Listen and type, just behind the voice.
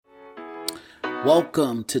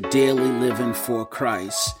Welcome to Daily Living for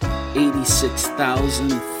Christ,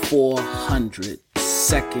 86,400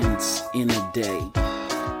 seconds in a day.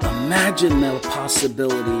 Imagine the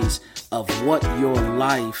possibilities of what your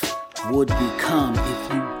life would become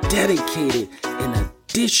if you dedicated an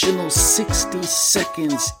additional 60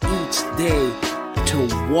 seconds each day to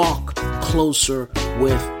walk closer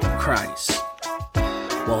with Christ.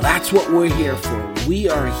 Well, that's what we're here for. We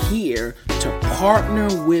are here to partner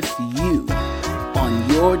with you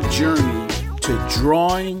on your journey to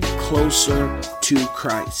drawing closer to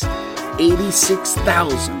Christ.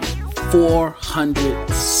 86,400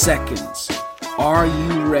 seconds. Are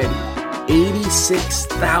you ready?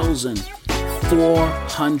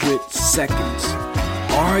 86,400 seconds.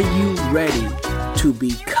 Are you ready to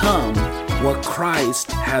become what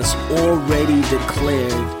Christ has already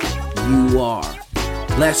declared you are?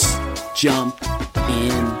 Let's jump in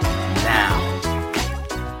now.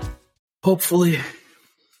 Hopefully.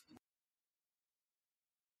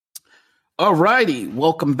 All righty.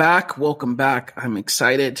 Welcome back. Welcome back. I'm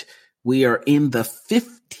excited. We are in the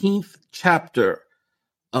 15th chapter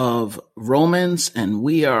of Romans, and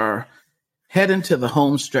we are heading to the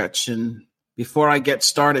home stretch. And before I get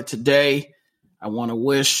started today, I want to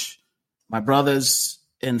wish my brothers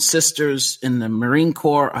and sisters in the Marine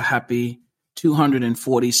Corps a happy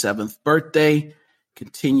 247th birthday.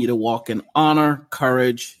 Continue to walk in honor,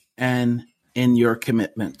 courage, and in your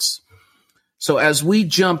commitments. So as we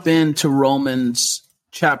jump into Romans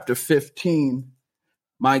chapter 15,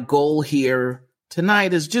 my goal here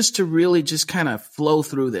tonight is just to really just kind of flow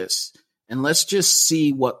through this, and let's just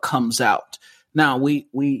see what comes out. Now,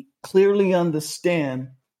 we clearly understand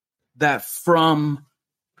that from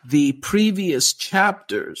the previous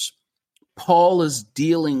chapters, Paul is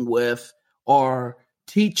dealing with or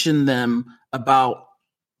teaching them about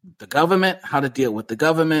the government, how to deal with the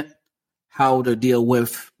government, how to deal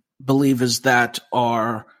with believers that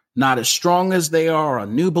are not as strong as they are, or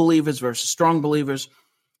new believers versus strong believers.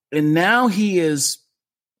 And now he is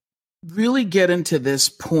really getting to this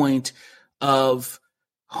point of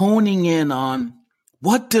honing in on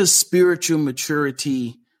what does spiritual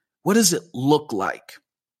maturity, what does it look like?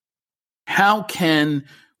 How can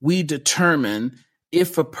we determine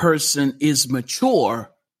if a person is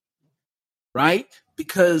mature, right?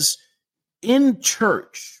 Because in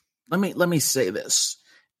church, let me say this.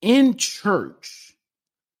 In church,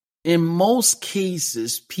 in most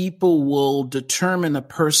cases, people will determine a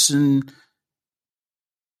person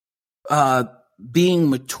being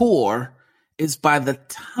mature is by the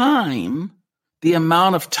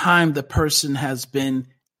amount of time the person has been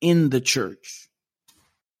in the church.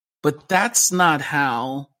 But that's not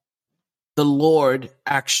how the Lord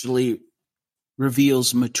actually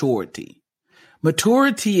reveals maturity.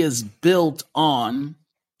 Maturity is built on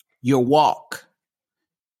your walk.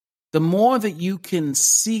 The more that you can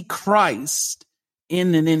see Christ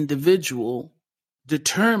in an individual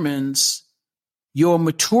determines your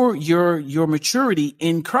maturity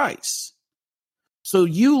in Christ. So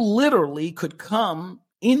you literally could come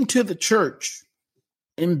into the church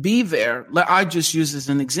and be there. I just use as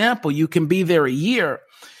an example. You can be there a year.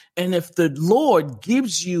 And if the Lord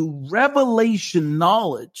gives you revelation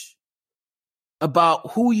knowledge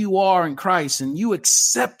about who you are in Christ, and you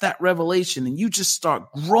accept that revelation, and you just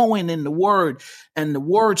start growing in the word, and the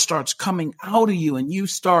word starts coming out of you, and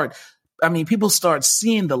people start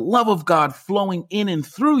seeing the love of God flowing in and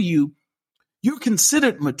through you, you're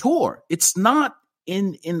considered mature. It's not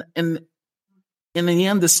in the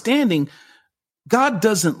understanding. God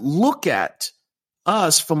doesn't look at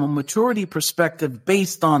us from a maturity perspective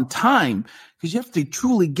based on time, because you have to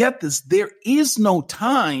truly get this. There is no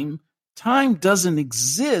time. Time doesn't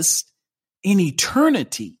exist in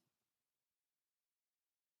eternity.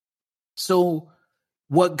 So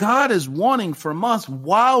what God is wanting from us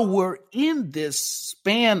while we're in this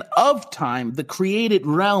span of time, the created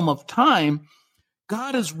realm of time,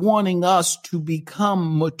 God is wanting us to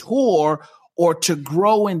become mature or to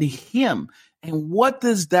grow into Him. And what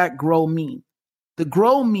does that grow mean? The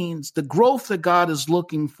grow means the growth that God is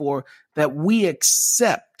looking for, that we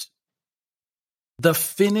accept the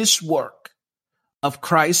finished work of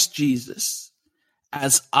Christ Jesus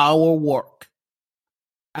as our work,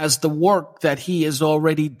 as the work that He has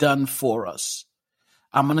already done for us.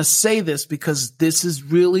 I'm going to say this because this is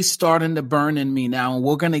really starting to burn in me now, and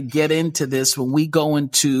we're going to get into this when we go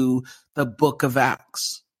into the book of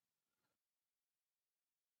Acts.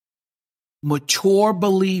 Mature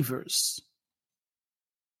believers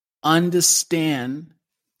understand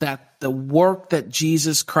that the work that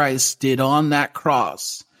Jesus Christ did on that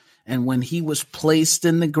cross, and when He was placed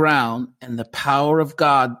in the ground and the power of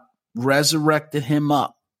God resurrected him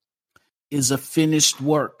up, is a finished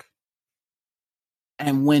work.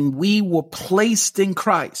 And when we were placed in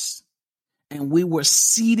Christ and we were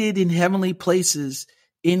seated in heavenly places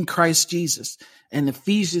in Christ Jesus, and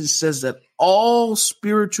Ephesians says that all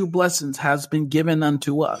spiritual blessings has been given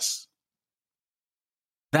unto us,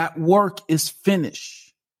 that work is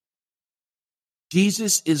finished.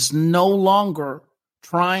 Jesus is no longer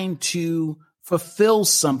trying to fulfill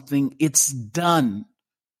something. It's done.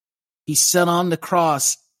 He said on the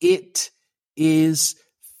cross, it is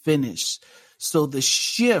finished. So the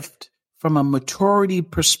shift from a maturity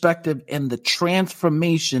perspective and the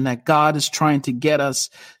transformation that God is trying to get us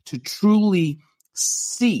to truly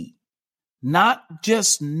see, not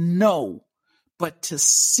just know, but to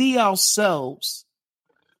see ourselves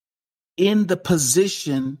in the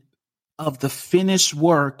position of the finished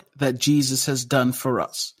work that Jesus has done for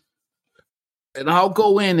us. And I'll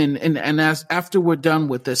go in and as after we're done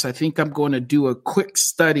with this, I think I'm going to do a quick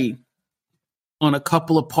study on a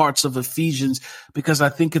couple of parts of Ephesians, because I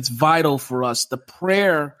think it's vital for us. The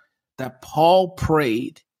prayer that Paul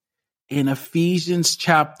prayed in Ephesians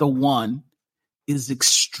chapter 1 is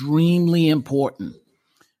extremely important.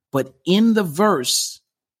 But in the verse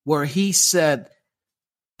where he said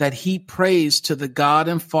that he prays to the God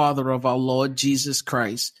and Father of our Lord Jesus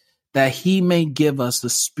Christ, that he may give us the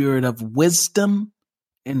spirit of wisdom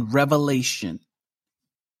and revelation.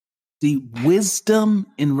 The wisdom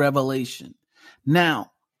and revelation.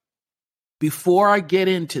 Now, before I get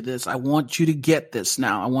into this, I want you to get this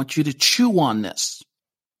now. I want you to chew on this.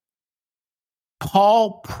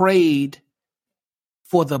 Paul prayed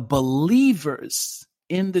for the believers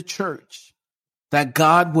in the church that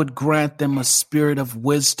God would grant them a spirit of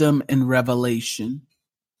wisdom and revelation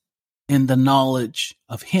in the knowledge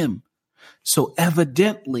of him. So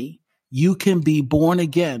evidently, you can be born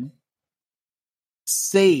again,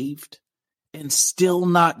 saved, and still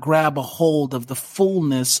not grab a hold of the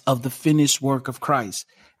fullness of the finished work of Christ.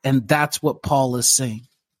 And that's what Paul is saying.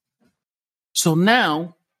 So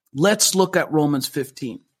now let's look at Romans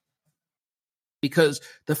 15. Because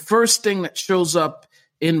the first thing that shows up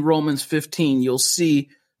in Romans 15, you'll see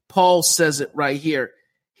Paul says it right here.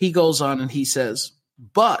 He goes on and he says,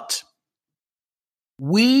 but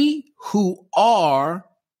we who are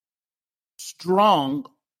strong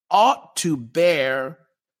ought to bear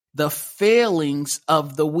the failings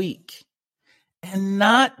of the weak and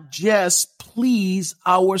not just please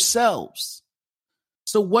ourselves.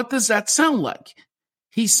 So what does that sound like?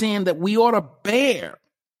 He's saying that we ought to bear,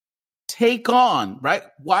 take on, right?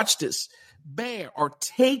 Watch this. Bear or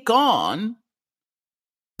take on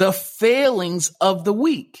the failings of the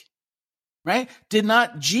weak, right? Did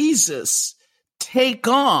not Jesus take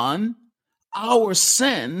on our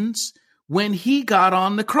sins when he got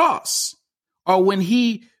on the cross, or when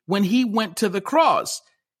he went to the cross?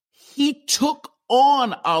 He took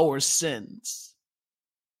on our sins.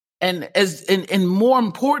 And more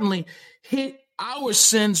importantly, our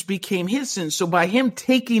sins became his sins. So by him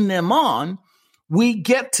taking them on, we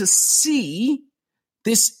get to see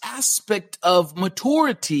this aspect of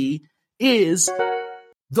maturity is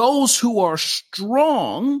those who are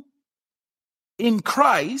strong in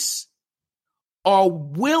Christ are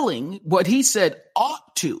willing, what he said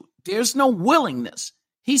ought to. There's no willingness.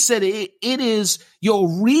 He said it is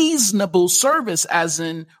your reasonable service, as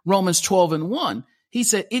in Romans 12:1. He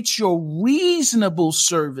said it's your reasonable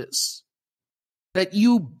service that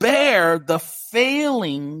you bear the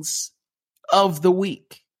failings of the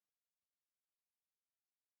weak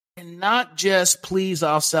and not just please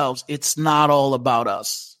ourselves. It's not all about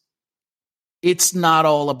us. It's not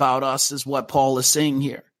all about us is what Paul is saying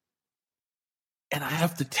here. And I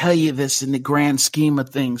have to tell you this, in the grand scheme of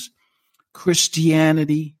things,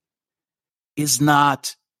 Christianity is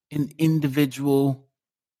not an individual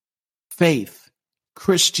faith.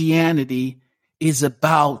 Christianity is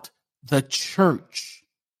about the church.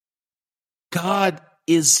 God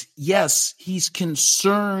is, yes, he's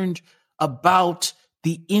concerned about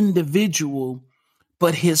the individual,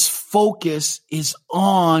 but his focus is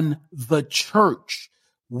on the church,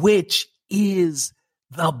 which is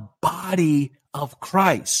the body of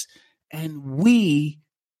Christ. And we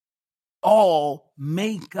all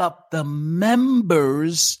make up the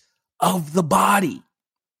members of the body.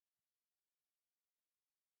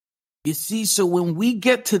 You see, so when we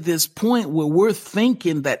get to this point where we're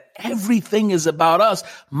thinking that everything is about us,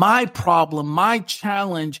 my problem, my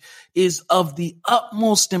challenge is of the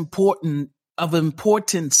utmost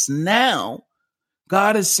importance now.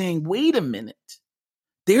 God is saying, wait a minute.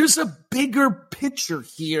 There's a bigger picture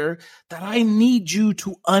here that I need you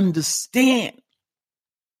to understand.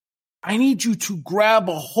 I need you to grab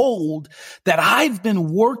a hold that I've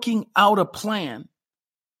been working out a plan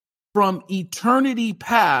from eternity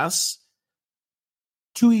past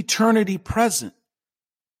to eternity present.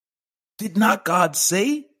 Did not God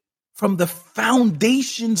say from the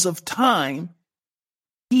foundations of time,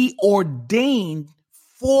 he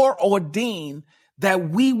foreordained that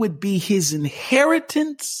we would be his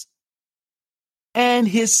inheritance and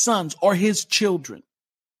his sons or his children.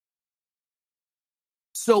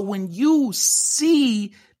 So when you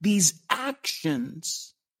see these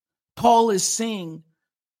actions, Paul is saying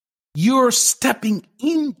you're stepping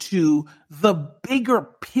into the bigger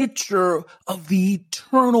picture of the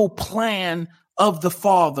eternal plan of the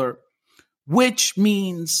Father, which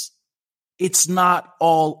means it's not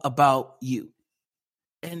all about you.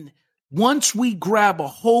 And once we grab a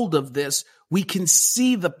hold of this, we can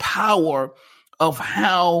see the power of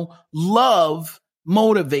how love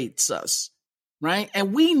motivates us, right?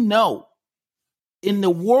 And we know in the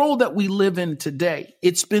world that we live in today,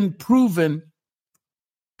 it's been proven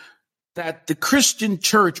that the Christian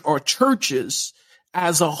church or churches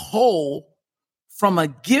as a whole, from a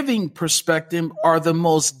giving perspective, are the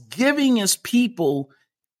most givingest people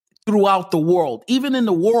throughout the world. Even in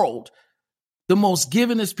the world, the most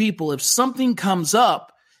givingest people. If something comes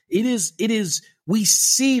up, we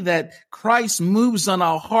see that Christ moves on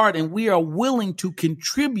our heart and we are willing to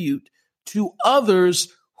contribute to others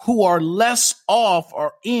who are less off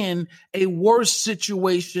or in a worse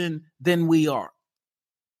situation than we are.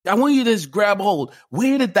 I want you to just grab hold.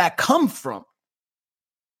 Where did that come from?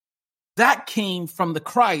 That came from the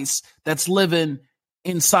Christ that's living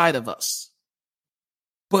inside of us.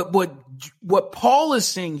 But what Paul is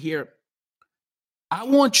saying here, I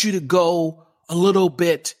want you to go a little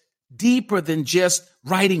bit deeper than just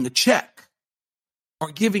writing a check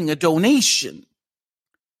or giving a donation.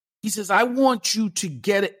 He says, I want you to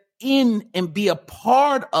get in and be a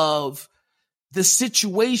part of the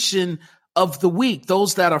situation of the weak,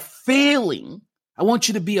 those that are failing. I want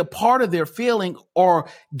you to be a part of their failing or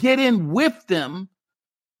get in with them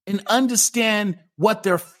and understand what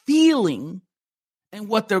they're feeling and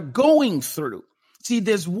what they're going through. See,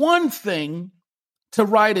 there's one thing to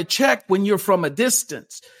write a check when you're from a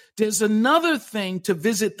distance. There's another thing to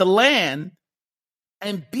visit the land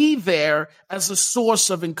and be there as a source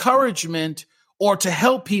of encouragement or to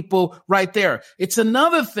help people right there. It's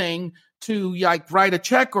another thing to write a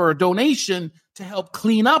check or a donation to help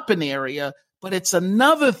clean up an area, but it's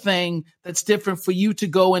another thing that's different for you to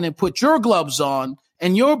go in and put your gloves on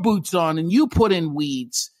and your boots on and you put in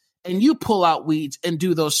weeds and you pull out weeds and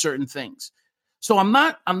do those certain things. So I'm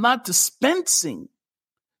not dispensing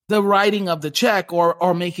the writing of the check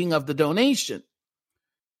or making of the donation.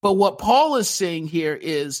 But what Paul is saying here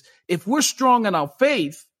is if we're strong in our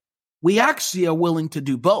faith, we actually are willing to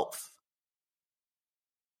do both.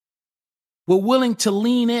 We're willing to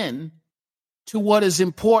lean in to what is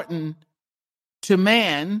important to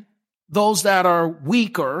man, those that are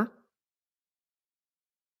weaker.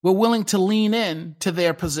 We're willing to lean in to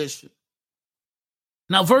their position.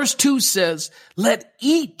 Now, verse 2 says, let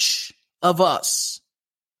each of us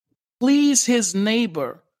please his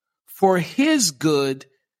neighbor for his good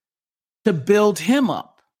to build him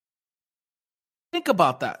up. Think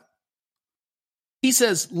about that. He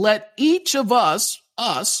says, let each of us,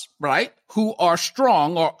 right, who are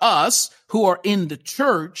strong, or us who are in the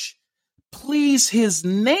church, please his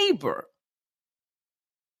neighbor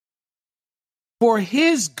for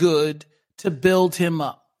his good to build him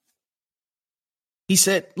up. He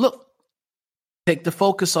said, look, take the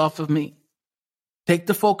focus off of me. Take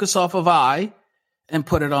the focus off of I and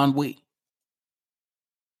put it on we.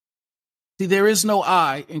 See, there is no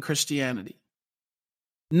I in Christianity.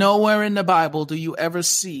 Nowhere in the Bible do you ever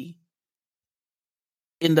see,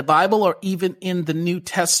 in the Bible or even in the New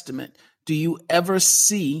Testament, do you ever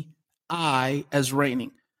see I as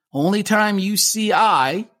reigning. Only time you see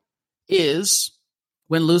I is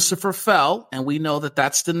when Lucifer fell, and we know that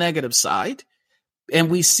that's the negative side, and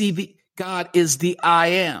we see God is the I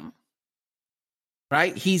am,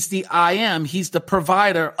 right? He's the I am. He's the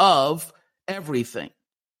provider of everything.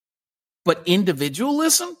 But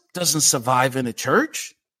individualism doesn't survive in a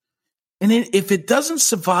church. And if it doesn't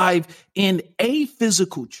survive in a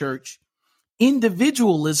physical church,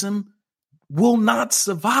 individualism will not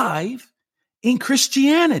survive in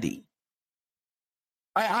Christianity.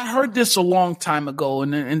 I heard this a long time ago,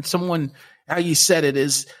 and someone, how you said it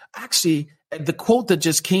is, actually, the quote that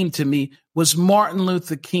just came to me was Martin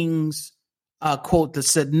Luther King's quote that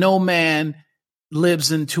said, no man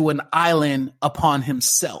lives into an island upon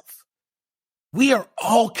himself. We are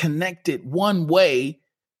all connected one way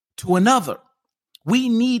to another. We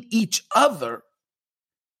need each other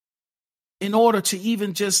in order to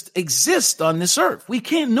even just exist on this earth.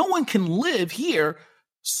 No one can live here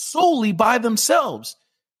solely by themselves,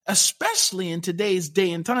 especially in today's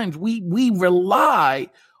day and times. We rely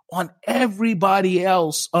on everybody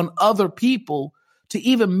else, on other people to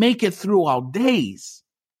even make it through our days.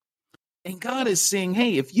 And God is saying,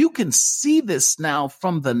 hey, if you can see this now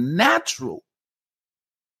from the natural,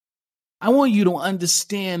 I want you to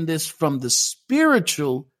understand this from the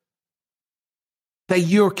spiritual, that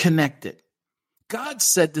you're connected. God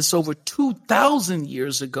said this over 2,000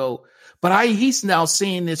 years ago, but he's now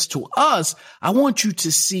saying this to us. I want you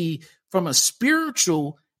to see from a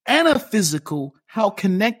spiritual and a physical how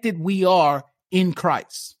connected we are in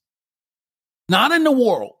Christ. Not in the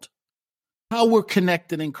world, how we're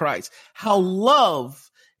connected in Christ. How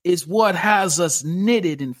love is what has us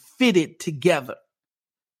knitted and fitted together.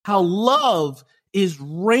 How love is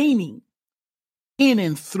reigning in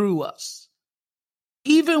and through us.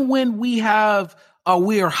 Even when we are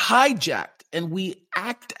hijacked and we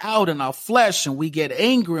act out in our flesh and we get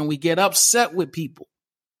angry and we get upset with people.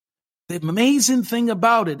 The amazing thing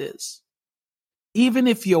about it is, even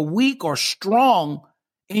if you're weak or strong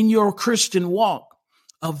in your Christian walk,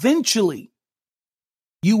 eventually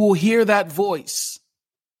you will hear that voice.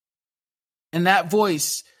 And that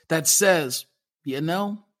voice that says,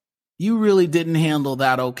 you really didn't handle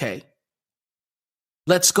that okay.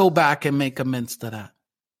 Let's go back and make amends to that.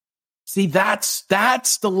 See, that's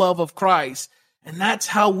the love of Christ. And that's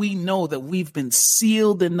how we know that we've been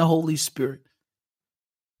sealed in the Holy Spirit,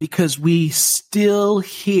 because we still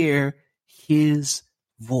hear his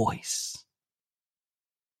voice.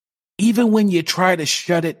 Even when you try to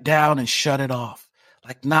shut it down and shut it off,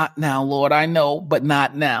 like, not now, Lord, I know, but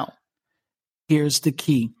not now. Here's the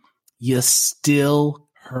key. You still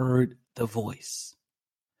heard the voice.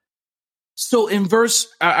 So in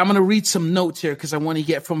I'm going to read some notes here because I want to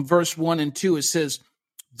get from verse 1 and 2. It says,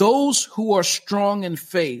 those who are strong in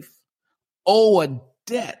faith owe a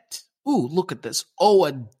debt. Ooh, look at this. Owe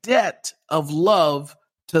a debt of love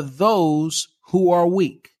to those who are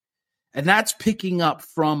weak. And that's picking up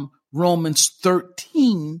from Romans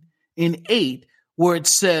 13 and 8, where it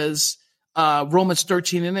says, Romans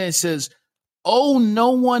 13 and 8, it says, owe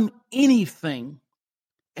no one anything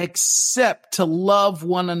except to love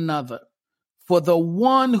one another. For the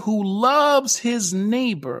one who loves his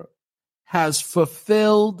neighbor has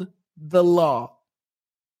fulfilled the law.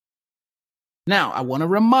 Now, I want to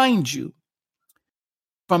remind you,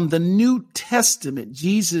 from the New Testament,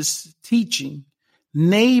 Jesus' teaching,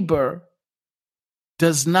 neighbor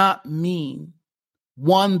does not mean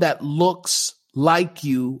one that looks like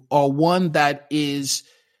you or one that is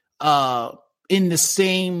in the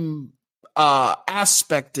same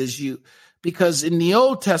aspect as you. Because in the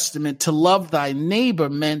Old Testament, to love thy neighbor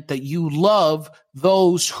meant that you love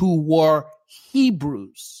those who were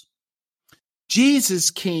Hebrews. Jesus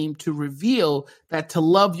came to reveal that to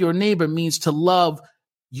love your neighbor means to love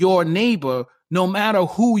your neighbor, no matter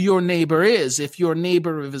who your neighbor is. If your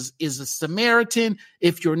neighbor is a Samaritan,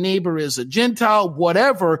 if your neighbor is a Gentile,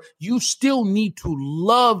 whatever, you still need to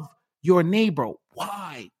love your neighbor.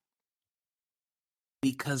 Why?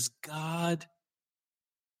 Because God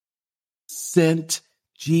sent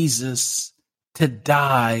Jesus to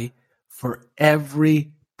die for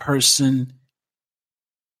every person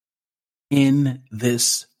in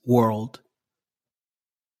this world,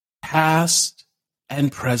 past and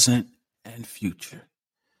present and future.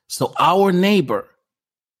 So our neighbor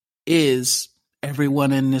is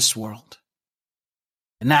everyone in this world.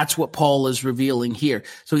 And that's what Paul is revealing here.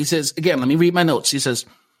 So he says, again, let me read my notes. He says,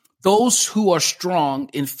 those who are strong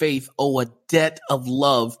in faith owe a debt of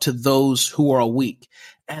love to those who are weak.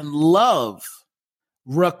 And love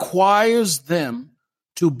requires them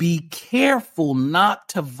to be careful not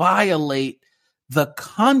to violate the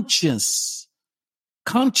conscience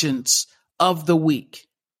of the weak.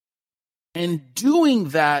 And doing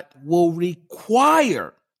that will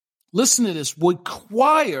require, listen to this,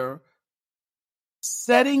 require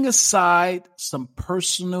setting aside some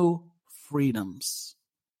personal freedoms.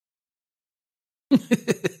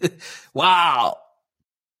 Wow.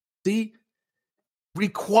 See,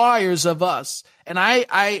 requires of us. And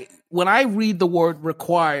I when I read the word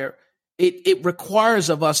require, it requires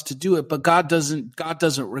of us to do it, but God doesn't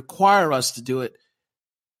require us to do it.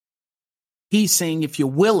 He's saying, if you're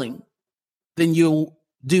willing, then you'll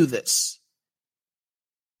do this.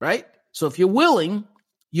 Right? So if you're willing,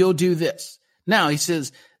 you'll do this. Now he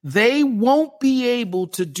says, they won't be able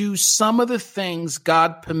to do some of the things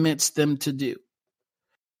God permits them to do.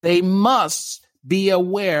 They must be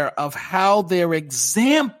aware of how their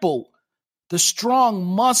example The strong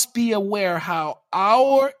must be aware how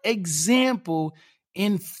our example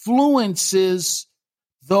influences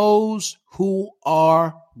those who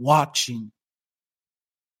are watching.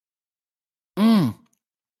 The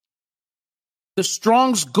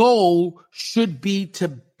strong's goal should be to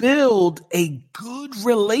build a good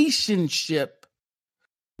relationship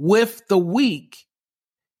with the weak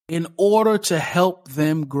in order to help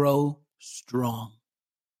them grow strong.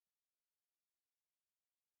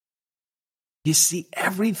 You see,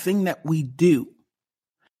 everything that we do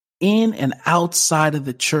in and outside of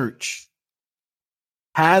the church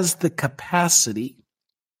has the capacity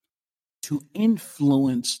to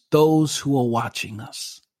influence those who are watching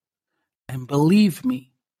us. And believe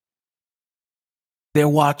me, they're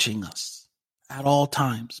watching us at all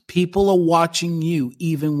times. People are watching you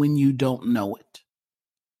even when you don't know it.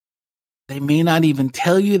 They may not even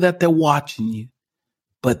tell you that they're watching you,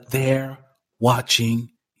 but they're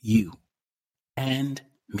watching you and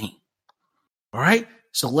me. All right.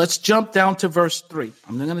 So let's jump down to verse 3.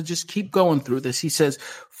 I'm going to just keep going through this. He says,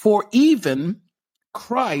 for even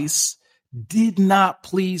Christ did not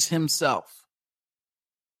please himself,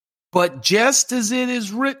 but just as it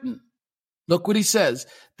is written, look what he says,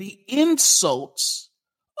 the insults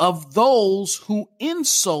of those who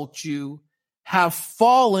insult you have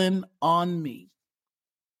fallen on me.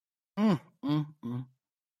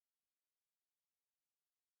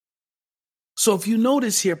 So if you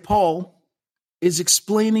notice here, Paul is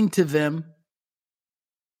explaining to them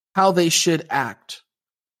how they should act,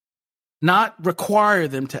 not require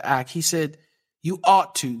them to act. He said, you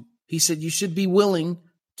ought to. He said, you should be willing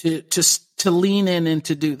to lean in and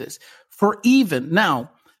to do this. For even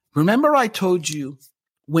now, remember I told you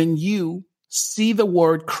when you see the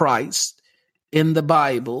word Christ in the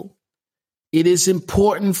Bible, it is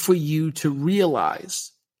important for you to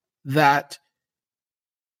realize that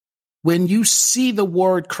when you see the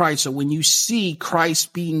word Christ, or when you see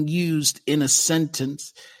Christ being used in a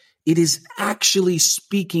sentence, it is actually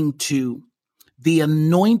speaking to the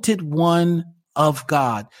anointed one of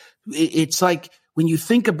God. It's like when you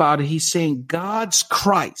think about it, he's saying God's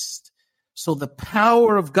Christ. So the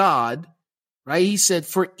power of God, right? He said,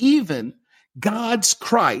 for even God's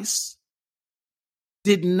Christ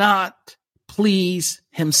did not please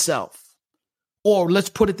himself. Or let's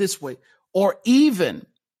put it this way, or even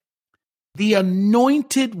the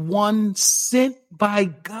anointed one sent by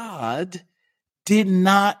God did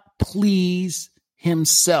not please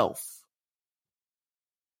himself.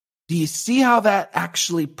 Do you see how that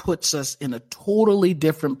actually puts us in a totally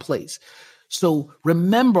different place? So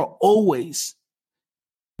remember always,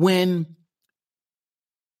 when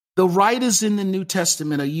the writers in the New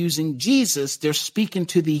Testament are using Jesus, they're speaking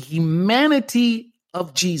to the humanity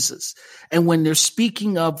of Jesus. And when they're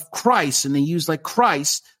speaking of Christ, and they use like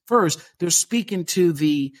Christ first, they're speaking to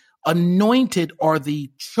the anointed or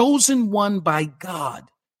the chosen one by God,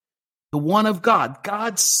 the one of God,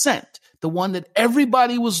 God sent, the one that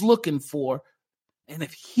everybody was looking for. And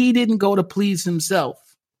if he didn't go to please himself,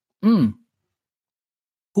 who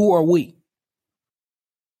are we?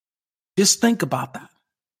 Just think about that.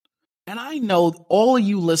 And I know all of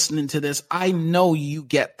you listening to this, I know you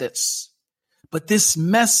get this, but this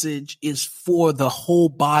message is for the whole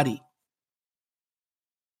body.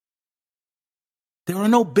 There are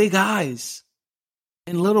no big eyes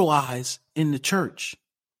and little eyes in the church.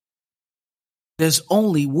 There's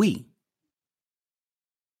only we.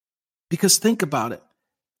 Because think about it.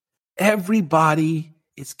 Everybody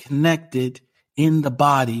is connected in the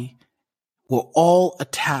body. We're all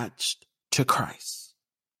attached to Christ.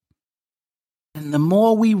 And the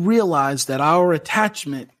more we realize that our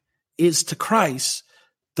attachment is to Christ,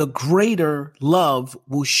 the greater love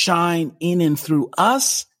will shine in and through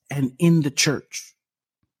us and in the church.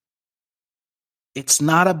 It's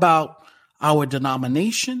not about our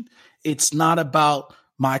denomination. It's not about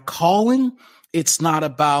my calling. It's not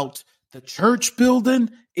about the church building.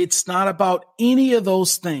 It's not about any of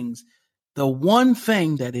those things. The one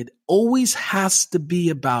thing that it always has to be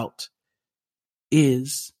about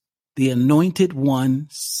is the anointed one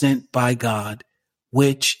sent by God,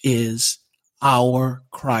 which is our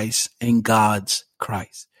Christ and God's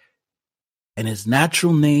Christ. And his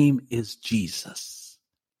natural name is Jesus.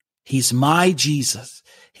 He's my Jesus.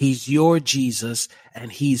 He's your Jesus.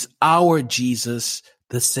 And he's our Jesus,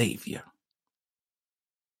 the Savior.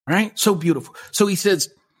 Right? So beautiful. So he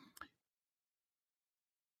says,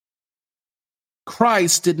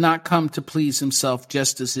 Christ did not come to please himself,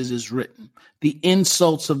 just as it is written. The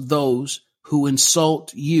insults of those who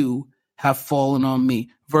insult you have fallen on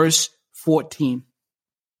me. Verse 14.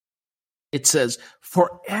 It says,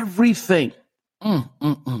 for everything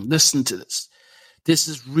Listen to this. This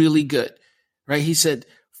is really good, right? He said,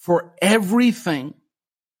 for everything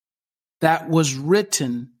that was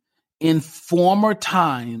written in former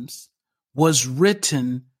times was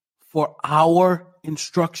written for our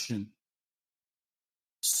instruction,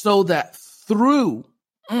 so that through,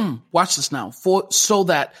 watch this now, so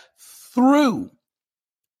that through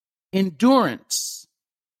endurance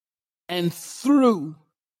and through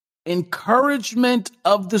encouragement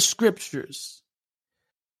of the scriptures,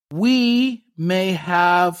 we may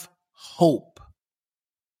have hope.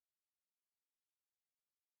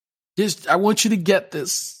 I want you to get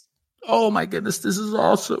this. Oh my goodness, this is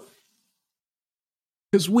awesome.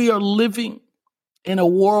 Because we are living in a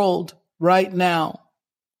world right now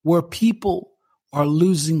where people are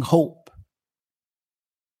losing hope.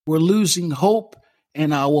 We're losing hope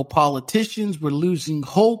in our politicians. We're losing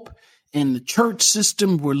hope in the church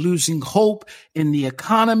system. We're losing hope in the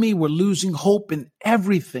economy. We're losing hope in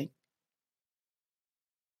everything.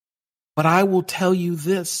 But I will tell you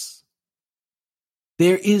this.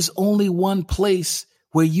 There is only one place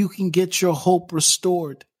where you can get your hope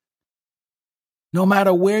restored. No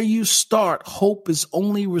matter where you start, hope is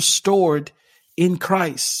only restored in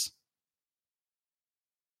Christ.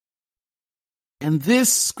 And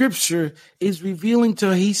this scripture is revealing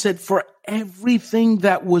to, he said, for everything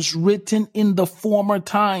that was written in the former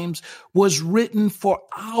times was written for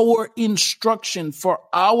our instruction, for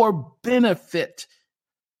our benefit,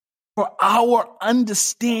 for our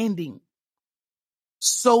understanding.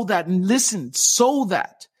 So that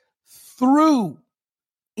through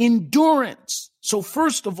endurance. So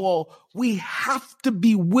first of all, we have to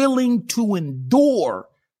be willing to endure.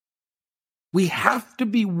 We have to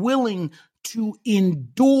be willing to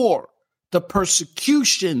endure the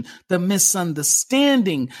persecution, the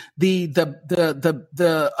misunderstanding, the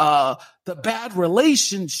bad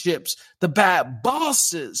relationships, the bad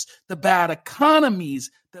bosses, the bad economies,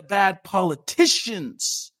 the bad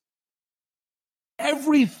politicians.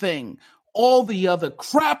 Everything, all the other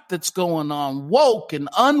crap that's going on, woke and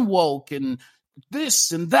unwoke and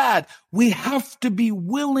this and that. We have to be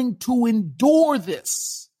willing to endure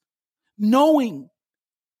this, knowing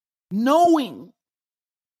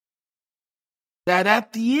that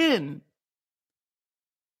at the end,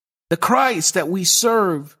 the Christ that we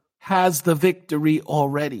serve has the victory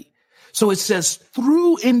already. So it says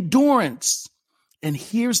through endurance, and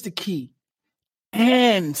here's the key,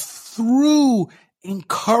 and through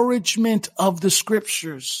encouragement of the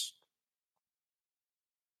scriptures.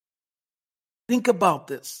 Think about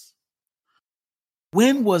this.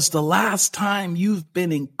 When was the last time you've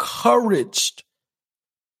been encouraged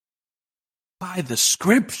by the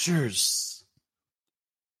scriptures?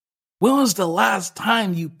 When was the last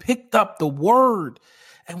time you picked up the word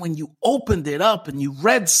and when you opened it up and you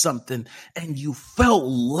read something and you felt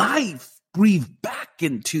life breathe back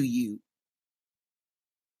into you?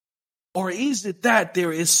 Or is it that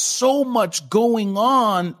there is so much going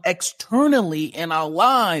on externally in our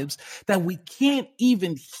lives that we can't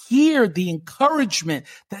even hear the encouragement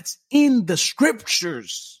that's in the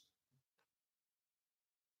scriptures?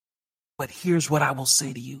 But here's what I will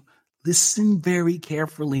say to you. Listen very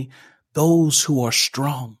carefully, those who are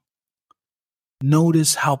strong.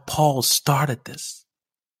 Notice how Paul started this.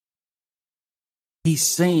 He's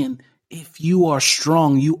saying, if you are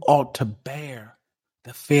strong, you ought to bear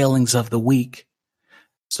the failings of the weak.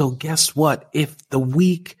 So guess what? If the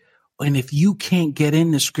weak, and if you can't get in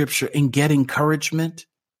the scripture and get encouragement,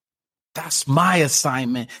 that's my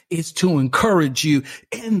assignment, is to encourage you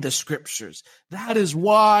in the scriptures. That is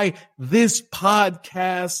why this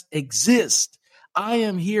podcast exists. I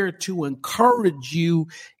am here to encourage you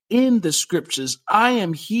in the scriptures. I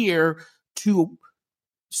am here to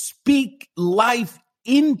speak life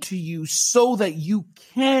into you so that you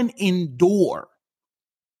can endure.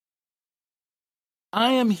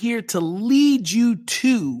 I am here to lead you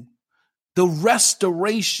to the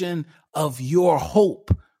restoration of your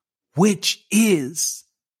hope, which is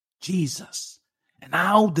Jesus. And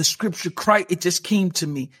now the scripture, Christ, it just came to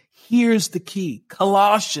me. Here's the key.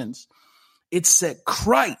 Colossians, it said,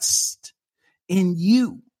 Christ in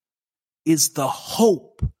you is the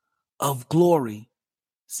hope of glory.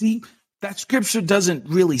 See, that scripture doesn't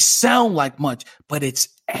really sound like much, but it's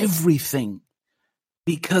everything.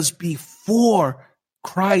 Because before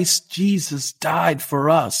Christ Jesus died for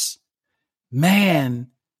us, man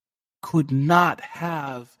could not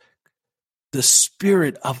have the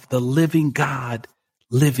Spirit of the living God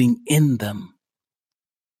living in them.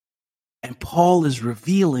 And Paul is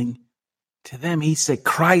revealing to them, he said,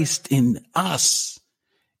 Christ in us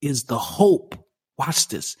is the hope. Watch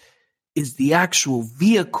this, is the actual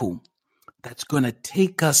vehicle that's going to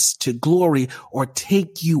take us to glory or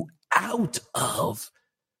take you out of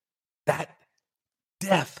that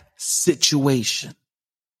death situation.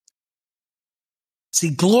 See,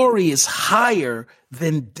 glory is higher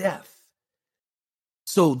than death.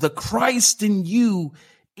 So the Christ in you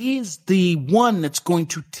is the one that's going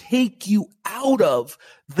to take you out of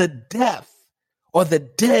the death or the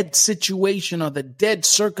dead situation or the dead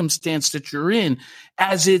circumstance that you're in,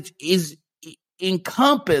 as it is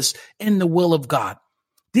encompassed in the will of God.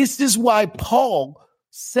 This is why Paul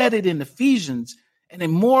said it in Ephesians. And the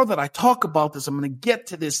more that I talk about this, I'm going to get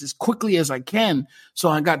to this as quickly as I can. So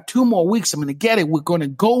I got 2 more weeks. I'm going to get it. We're going to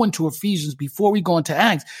go into Ephesians before we go into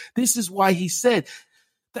Acts. This is why he said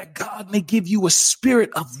that God may give you a spirit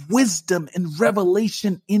of wisdom and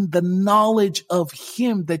revelation in the knowledge of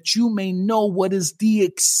him, that you may know what is the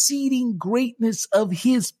exceeding greatness of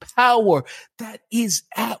his power that is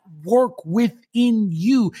at work within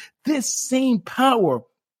you. This same power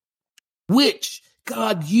which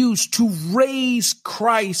God used to raise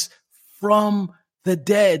Christ from the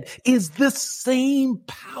dead is the same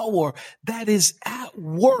power that is at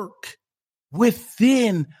work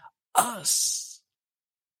within us.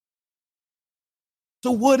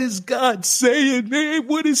 So what is God saying, man?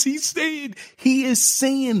 What is he saying? He is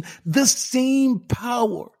saying the same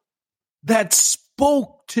power that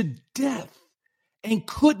spoke to death and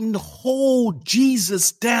couldn't hold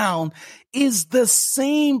Jesus down is the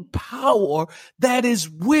same power that is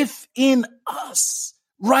within us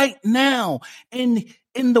right now. And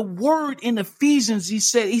in the word in Ephesians, he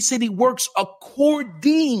said he works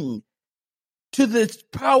according to the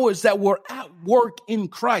powers that were at work in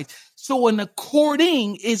Christ. So an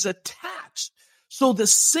according is attached. So the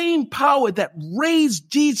same power that raised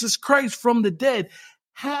Jesus Christ from the dead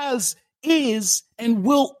is, and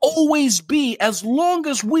will always be, as long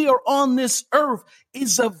as we are on this earth,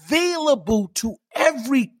 is available to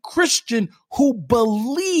every Christian who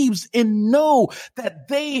believes and know that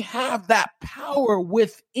they have that power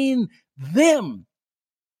within them.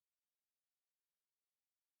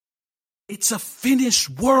 It's a finished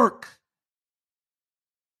work.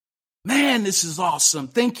 Man, this is awesome.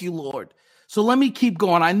 Thank you, Lord. So let me keep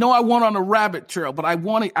going. I know I went on a rabbit trail, but I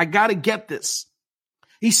got to get this.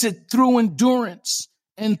 He said, through endurance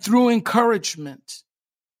and through encouragement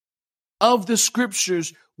of the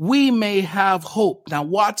scriptures, we may have hope. Now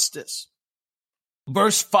watch this.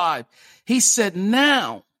 Verse 5, he said,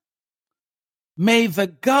 now may the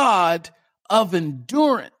God of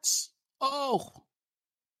endurance,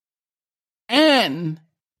 and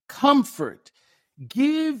comfort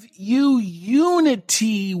give you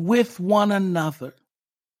unity with one another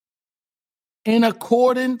in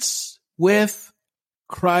accordance with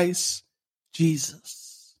Christ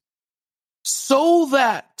Jesus, so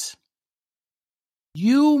that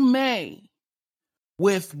you may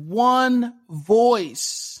with one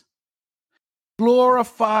voice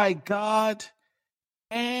glorify God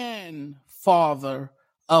and Father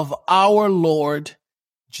of our Lord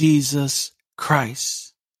Jesus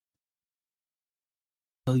Christ.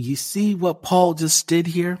 So you see what Paul just did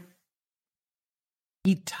here?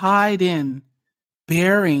 He tied in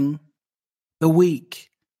bearing the weak.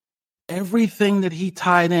 Everything that he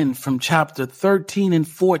tied in from chapter 13 and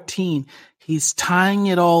 14, he's tying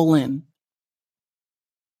it all in.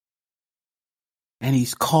 And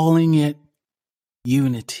he's calling it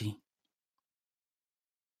unity.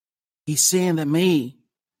 He's saying that me,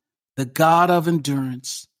 the God of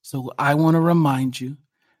endurance. So I want to remind you,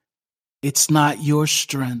 it's not your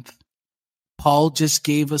strength. Paul just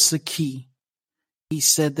gave us a key. He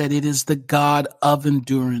said that it is the God of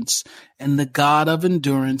endurance, and the God of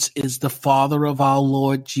endurance is the Father of our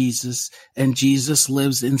Lord Jesus, and Jesus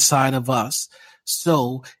lives inside of us.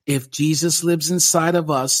 So if Jesus lives inside of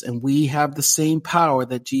us and we have the same power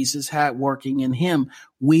that Jesus had working in him,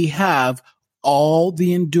 we have all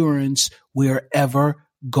the endurance we're ever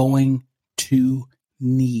going to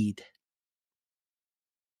need.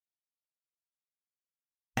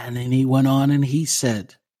 And then he went on and he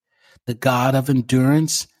said, the God of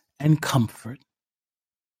endurance and comfort.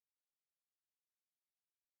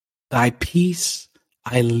 Thy peace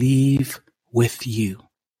I leave with you.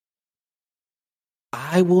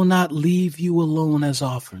 I will not leave you alone as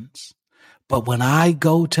orphans, but when I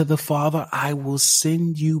go to the Father, I will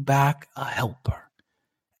send you back a helper,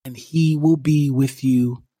 and he will be with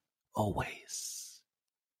you always.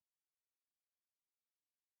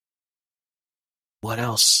 What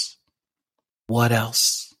else? What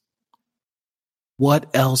else?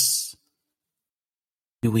 What else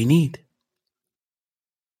do we need?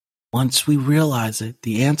 Once we realize it,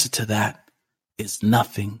 the answer to that is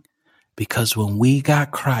nothing. Because when we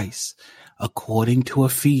got Christ, according to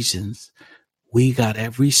Ephesians, we got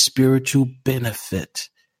every spiritual benefit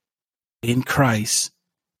in Christ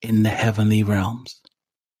in the heavenly realms.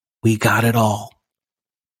 We got it all.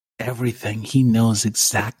 Everything. He knows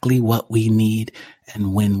exactly what we need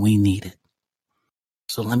and when we need it.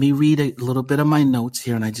 So let me read a little bit of my notes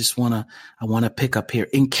here, and I want to pick up here.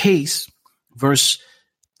 In case, verse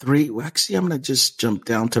 3, well, actually, I'm going to just jump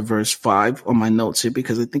down to verse 5 on my notes here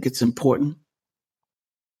because I think it's important.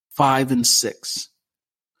 5 and 6.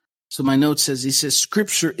 So my note says, he says,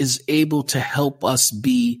 Scripture is able to help us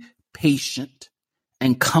be patient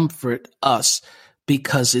and comfort us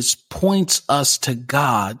because it points us to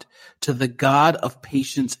God, to the God of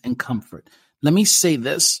patience and comfort. Let me say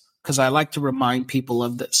this because I like to remind people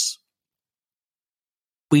of this.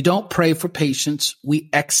 We don't pray for patience. We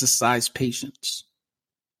exercise patience.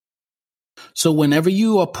 So whenever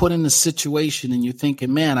you are put in a situation and you're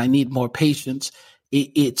thinking, man, I need more patience,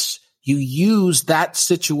 it's you use that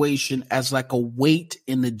situation as like a weight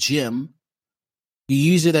in the gym. You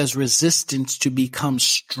use it as resistance to become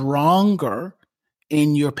stronger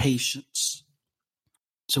in your patience.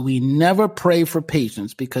 So we never pray for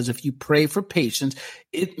patience, because if you pray for patience,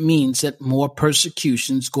 it means that more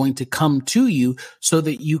persecution is going to come to you so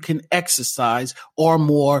that you can exercise, or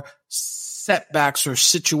more setbacks or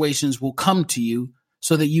situations will come to you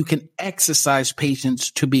so that you can exercise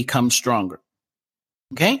patience to become stronger.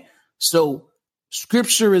 Okay? So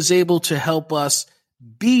Scripture is able to help us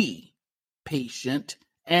be patient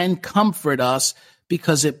and comfort us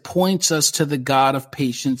because it points us to the God of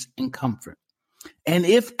patience and comfort. And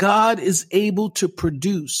if God is able to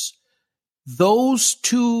produce those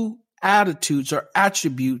two attitudes or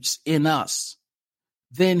attributes in us,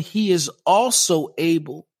 then he is also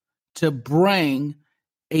able to bring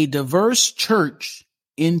a diverse church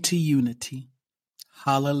into unity.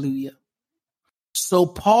 Hallelujah. So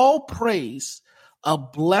Paul prays a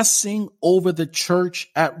blessing over the church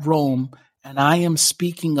at Rome, and I am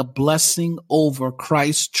speaking a blessing over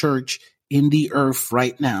Christ's church in the earth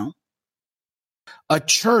right now. A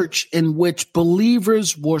church in which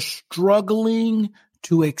believers were struggling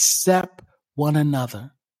to accept one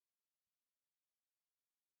another.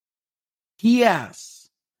 He asks,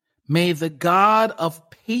 may the God of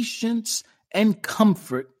patience and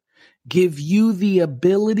comfort give you the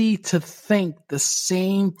ability to think the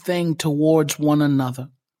same thing towards one another,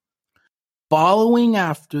 following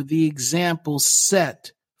after the example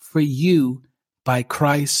set for you by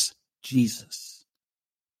Christ Jesus,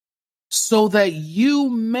 so that you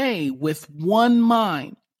may with one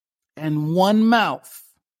mind and one mouth,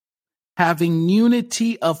 having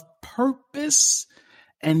unity of purpose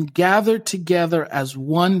and gathered together as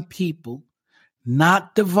one people,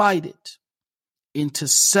 not divided into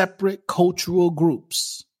separate cultural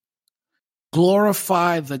groups,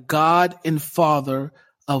 glorify the God and Father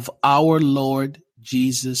of our Lord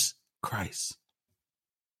Jesus Christ.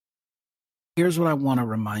 Here's what I want to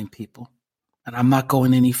remind people, and I'm not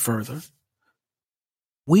going any further.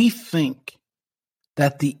 We think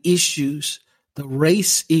that the issues, the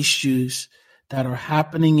race issues that are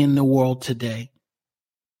happening in the world today,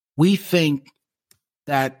 we think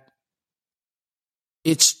that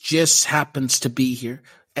it just happens to be here.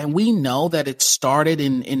 And we know that it started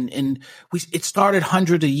it started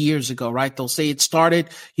hundreds of years ago, right? They'll say it started,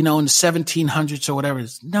 in the 1700s or whatever it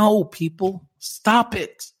is. No, people, stop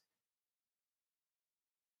it.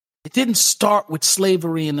 It didn't start with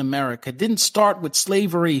slavery in America. It didn't start with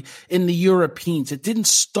slavery in the Europeans. It didn't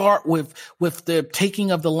start with the taking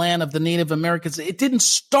of the land of the Native Americans. It didn't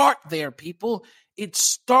start there, people. It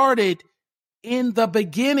started in the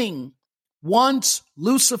beginning. Once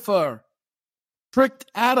Lucifer tricked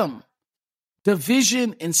Adam,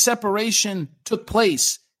 division and separation took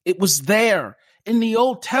place. It was there. In the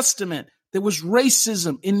Old Testament, there was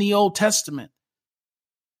racism in the Old Testament.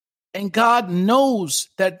 And God knows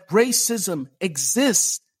that racism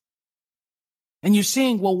exists. And you're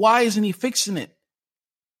saying, well, why isn't he fixing it?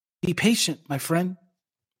 Be patient, my friend.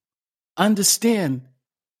 Understand,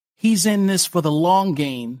 he's in this for the long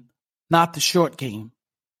game, not the short game.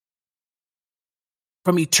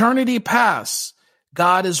 From eternity past,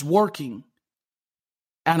 God is working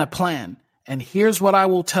on a plan. And here's what I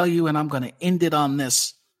will tell you, and I'm going to end it on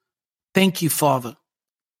this. Thank you, Father.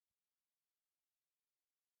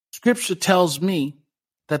 Scripture tells me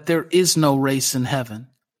that there is no race in heaven.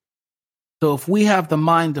 So if we have the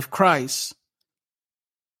mind of Christ,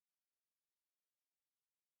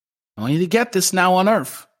 I want you to get this now on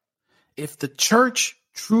earth. If the church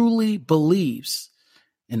truly believes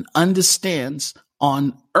and understands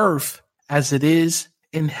on earth as it is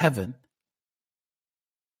in heaven,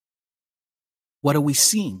 what are we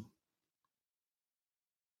seeing?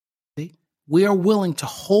 we are willing to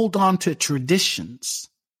hold on to traditions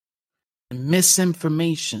and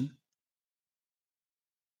misinformation,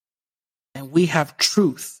 and we have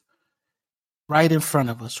truth right in front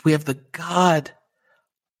of us. We have the God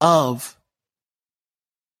of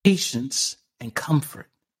patience and comfort.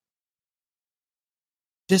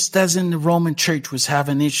 Just as in the Roman church was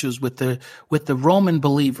having issues with the Roman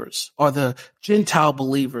believers or the Gentile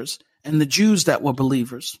believers and the Jews that were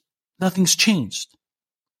believers, nothing's changed.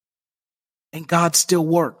 And God still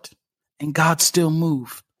worked, and God still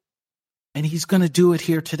moved. And he's going to do it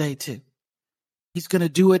here today too. He's going to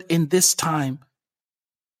do it in this time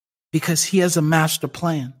because he has a master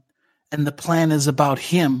plan, and the plan is about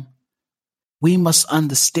him. We must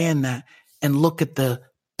understand that and look at the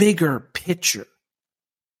bigger picture.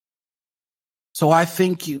 So I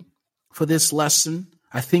thank you for this lesson.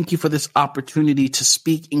 I thank you for this opportunity to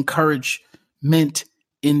speak encouragement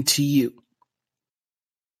into you.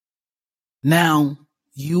 Now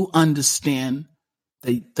you understand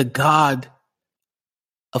the God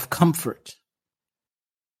of comfort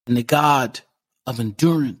and the God of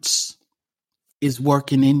endurance is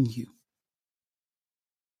working in you.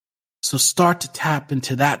 So start to tap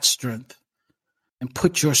into that strength and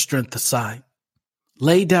put your strength aside.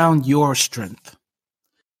 Lay down your strength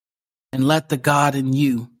and let the God in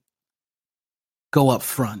you go up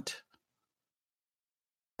front.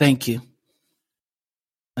 Thank you.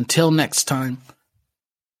 Until next time.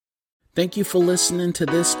 Thank you for listening to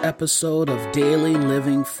this episode of Daily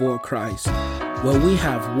Living for Christ, where we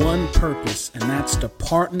have one purpose, and that's to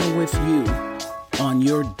partner with you on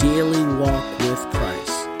your daily walk with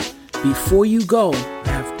Christ. Before you go, I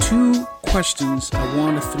have 2 questions I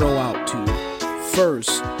want to throw out to you.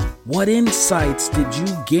 First, what insights did you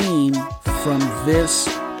gain from this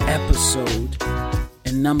episode?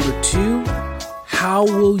 And number 2, how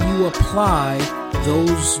will you apply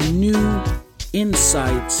those new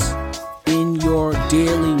insights in your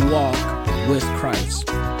daily walk with Christ?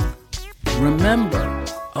 Remember,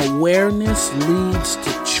 awareness leads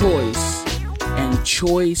to choice, and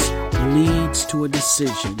choice leads to a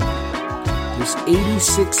decision. There's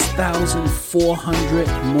 86,400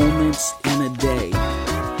 moments in a day.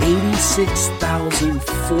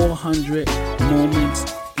 86,400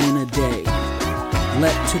 moments in a day.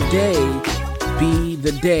 Let today be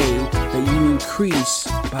the day that you increase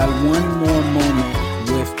by one more moment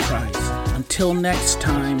with Christ. Until next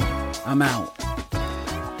time, I'm out.